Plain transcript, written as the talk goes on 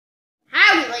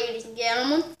ladies and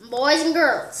gentlemen, boys and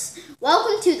girls.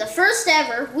 Welcome to the first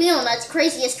ever Wheelnuts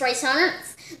Craziest Race on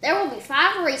Earth. There will be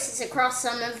 5 races across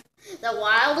some of the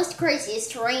wildest,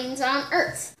 craziest terrains on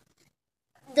Earth.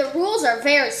 The rules are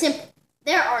very simple.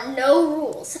 There are no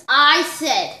rules. I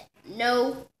said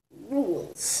no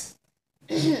rules.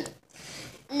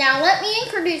 Now let me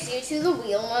introduce you to the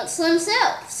Wheelnuts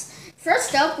themselves.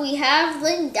 First up, we have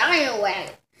the Dino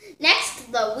Wagon.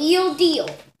 Next, the Wheel Deal.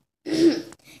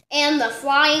 And the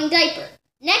Flying Diaper.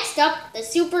 Next up, the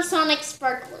Supersonic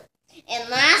Sparkler. And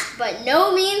last but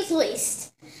no means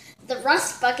least, the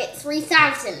Rust Bucket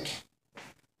 3000.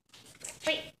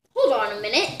 Wait, hold on a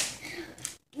minute.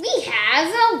 We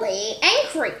have a late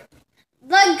entry.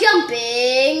 The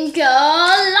Jumping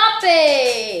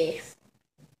Jalopy.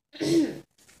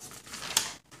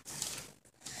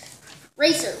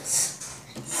 Racers,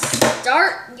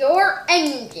 start your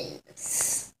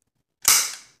engines.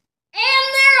 And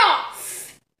they're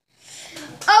off.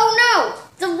 Oh no,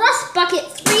 the Rust Bucket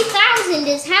 3000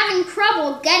 is having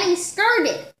trouble getting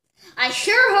started. I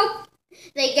sure hope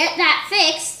they get that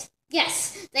fixed.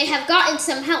 Yes, they have gotten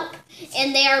some help,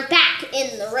 and they are back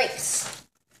in the race.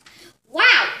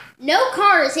 Wow, no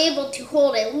car is able to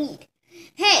hold a lead.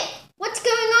 Hey, what's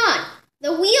going on?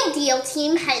 The Wheel Deal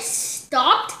team has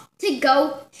stopped to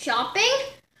go shopping?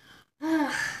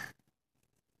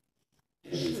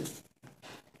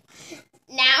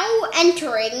 Now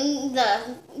entering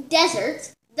the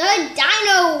desert, the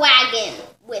Dino Wagon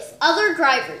with other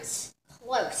drivers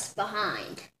close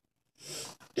behind.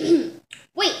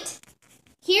 Wait,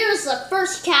 here's the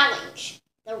first challenge,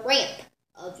 the ramp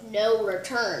of no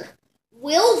return.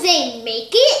 Will they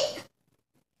make it?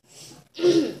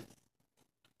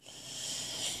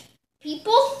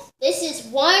 People, this is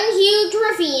one huge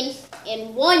ravine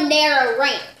and one narrow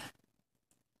ramp.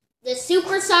 The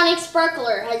Supersonic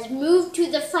Sparkler has moved to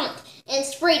the front and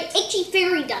sprayed itchy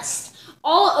fairy dust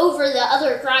all over the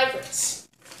other drivers.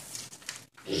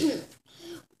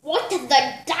 What the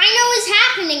dino is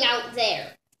happening out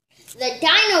there? The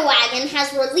Dino Wagon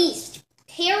has released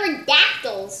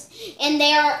pterodactyls and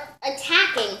they are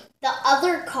attacking the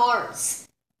other cars.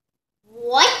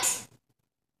 What?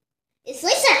 Is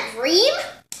this a dream?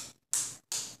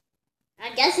 I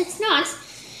guess it's not.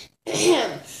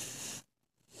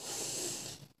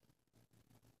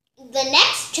 The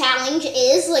next challenge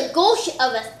is the Gulch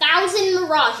of 1,000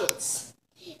 Mirages.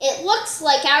 It looks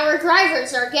like our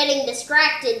drivers are getting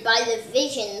distracted by the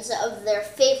visions of their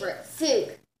favorite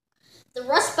food. The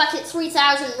Rust Bucket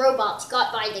 3000 robots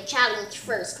got by the challenge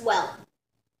first, well,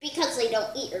 because they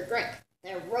don't eat or drink.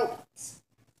 They're robots.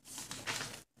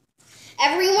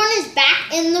 Everyone is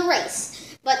back in the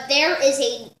race, but there is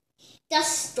a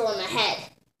dust storm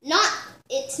ahead.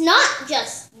 It's not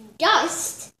just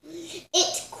dust,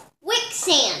 it's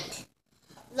quicksand.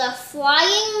 The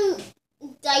Flying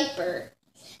Diaper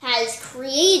has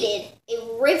created a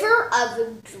river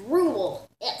of drool.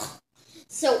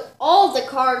 So all the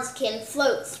cars can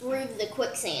float through the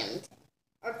quicksand.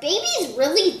 Are babies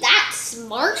really that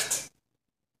smart?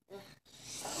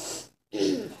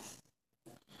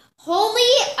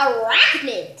 Holy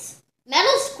arachnids!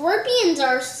 Metal scorpions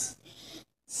are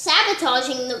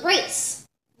sabotaging the race,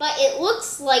 but it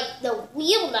looks like the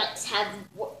Wheelnuts have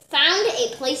found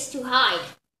a place to hide.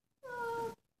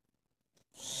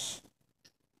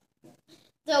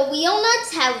 The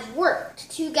Wheelnuts have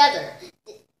worked together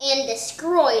and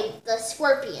destroyed the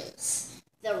scorpions.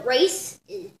 The race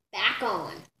is back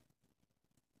on.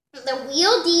 The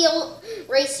Wheel Deal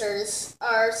racers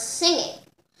are singing,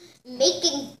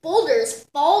 making boulders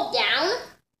fall down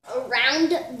around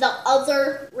the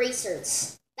other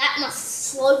racers. That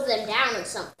must slow them down or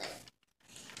something.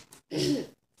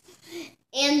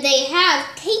 And they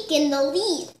have taken the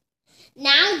lead.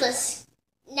 Now to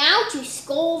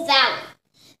Skull Valley.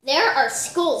 There are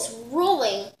skulls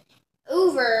rolling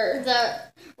over the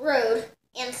road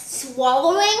and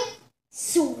swallowing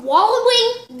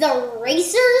the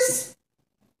racers.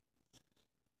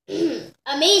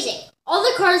 Amazing. All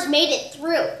the cars made it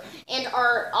through and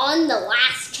are on the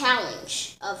last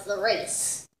challenge of the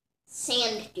race.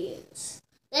 Sand dunes.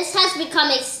 This has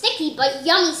become a sticky but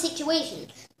yummy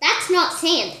situation. That's not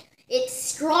sand. It's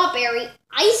strawberry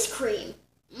ice cream.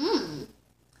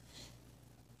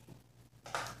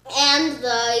 And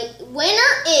the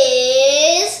winner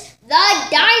is the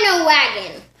Dino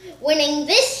Wagon, winning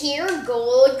this here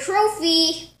gold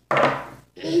trophy.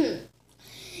 In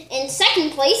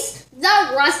second place,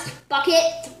 the Rust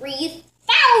Bucket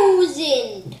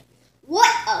 3000.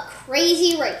 What a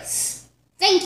crazy race. Thank you.